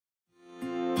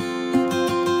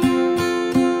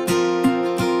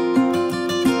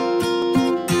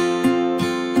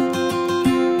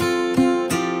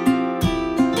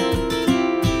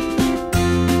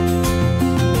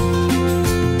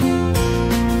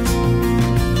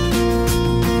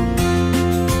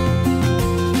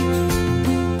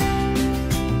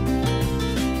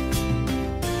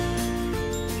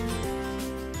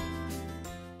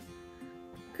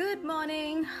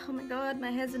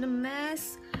hair's in a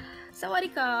mess.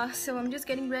 Sawadika. So I'm just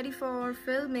getting ready for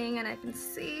filming, and I can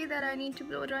see that I need to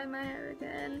blow dry my hair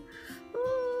again.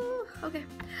 Ooh, okay.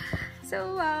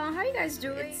 So how are you guys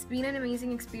doing? It's been an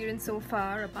amazing experience so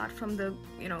far. Apart from the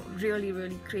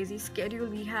really crazy schedule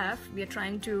we have, we are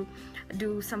trying to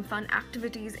do some fun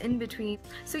activities in between.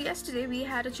 So yesterday we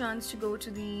had a chance to go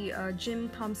to the Jim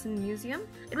Thompson Museum.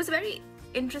 It was a very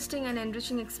interesting and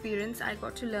enriching experience. I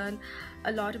got to learn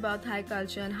a lot about Thai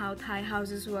culture and how Thai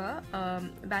houses were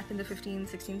back in the 15th,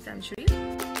 16th century.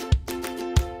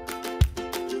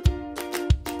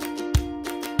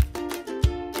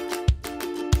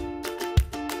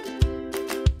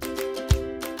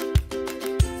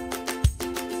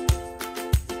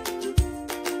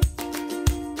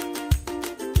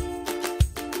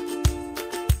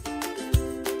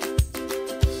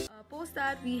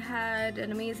 That we had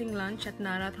an amazing lunch at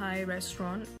Nara Thai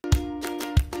restaurant.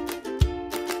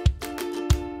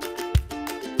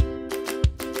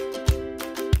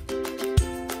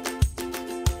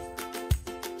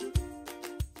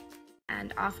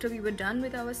 And after we were done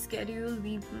with our schedule,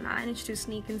 we managed to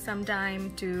sneak in some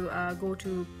time to go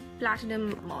to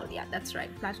Plantinum Mall. Yeah, that's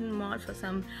right, Plantinum Mall, for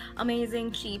some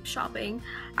amazing cheap shopping.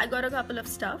 I got a couple of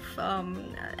stuff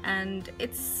and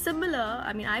it's similar.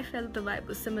 I mean, I felt the vibe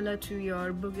was similar to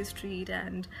your Bugis Street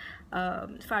and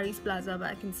Far East Plaza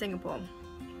back in Singapore.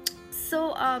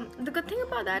 So the good thing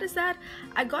about that is that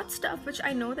I got stuff which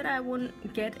I know that I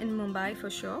won't get in Mumbai for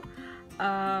sure.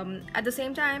 At the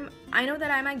same time, I know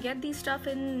that I might get these stuff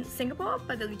in Singapore,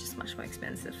 but they'll be just much more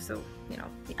expensive. So, yeah,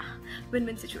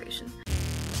 win-win situation.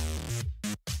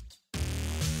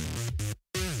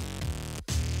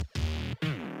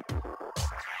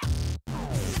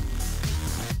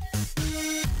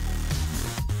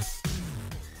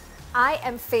 I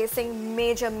am facing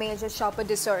major shopper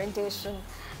disorientation.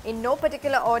 In no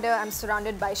particular order, I'm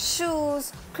surrounded by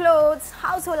shoes, clothes,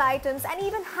 household items, and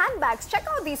even handbags. Check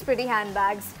out these pretty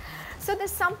handbags. So there's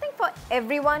something for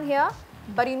everyone here,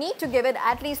 but you need to give it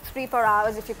at least 3-4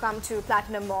 hours if you come to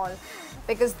Plantinum Mall,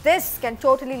 because this can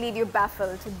totally leave you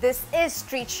baffled. This is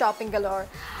street shopping galore.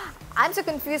 I'm so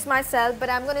confused myself, but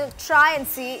I'm going to try and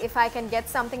see if I can get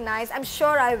something nice. I'm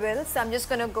sure I will, so I'm just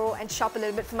going to go and shop a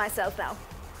little bit for myself now.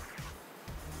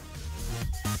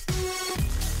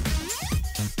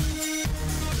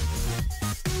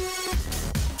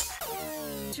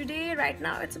 Today, right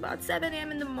now, it's about 7 AM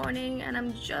in the morning, and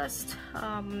I'm just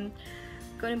going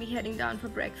to be heading down for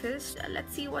breakfast.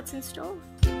 Let's see what's in store.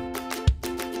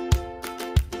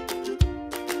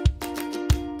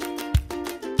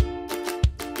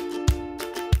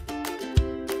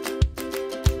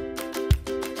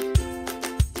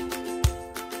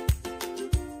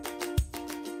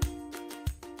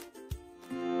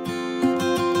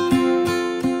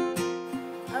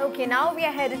 Okay, now we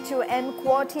are headed to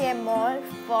Emquartier Mall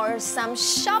for some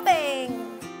shopping.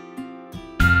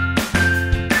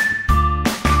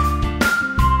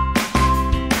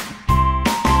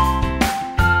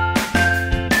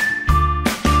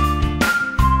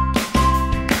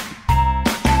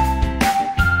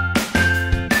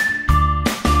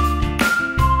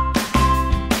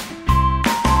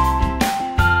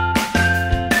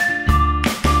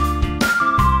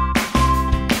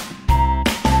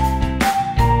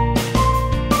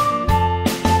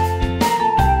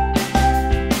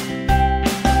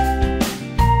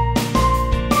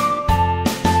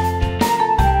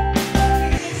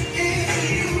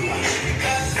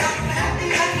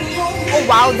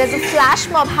 Wow, there's a flash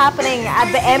mob happening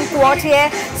at the Emquartier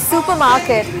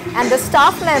supermarket, and the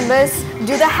staff members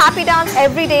do the happy dance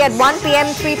every day at 1 PM,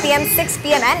 3 PM, 6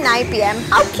 PM and 9 PM.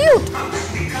 How cute!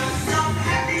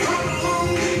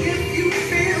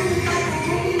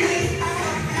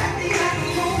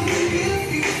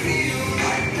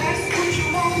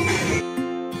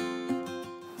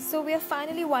 So we are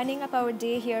finally winding up our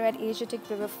day here at Asiatic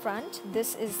Riverfront.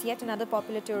 This is yet another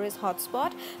popular tourist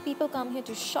hotspot. People come here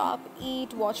to shop,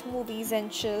 eat, watch movies and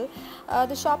chill.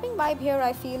 The shopping vibe here,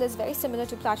 I feel, is very similar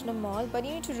to Plantinum Mall, but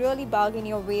you need to really bargain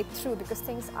your way through because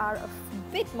things are a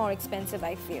bit more expensive,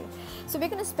 I feel. So we're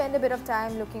going to spend a bit of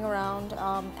time looking around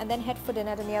and then head for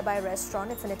dinner at a nearby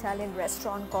restaurant. It's an Italian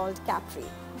restaurant called Capri.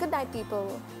 Good night,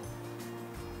 people.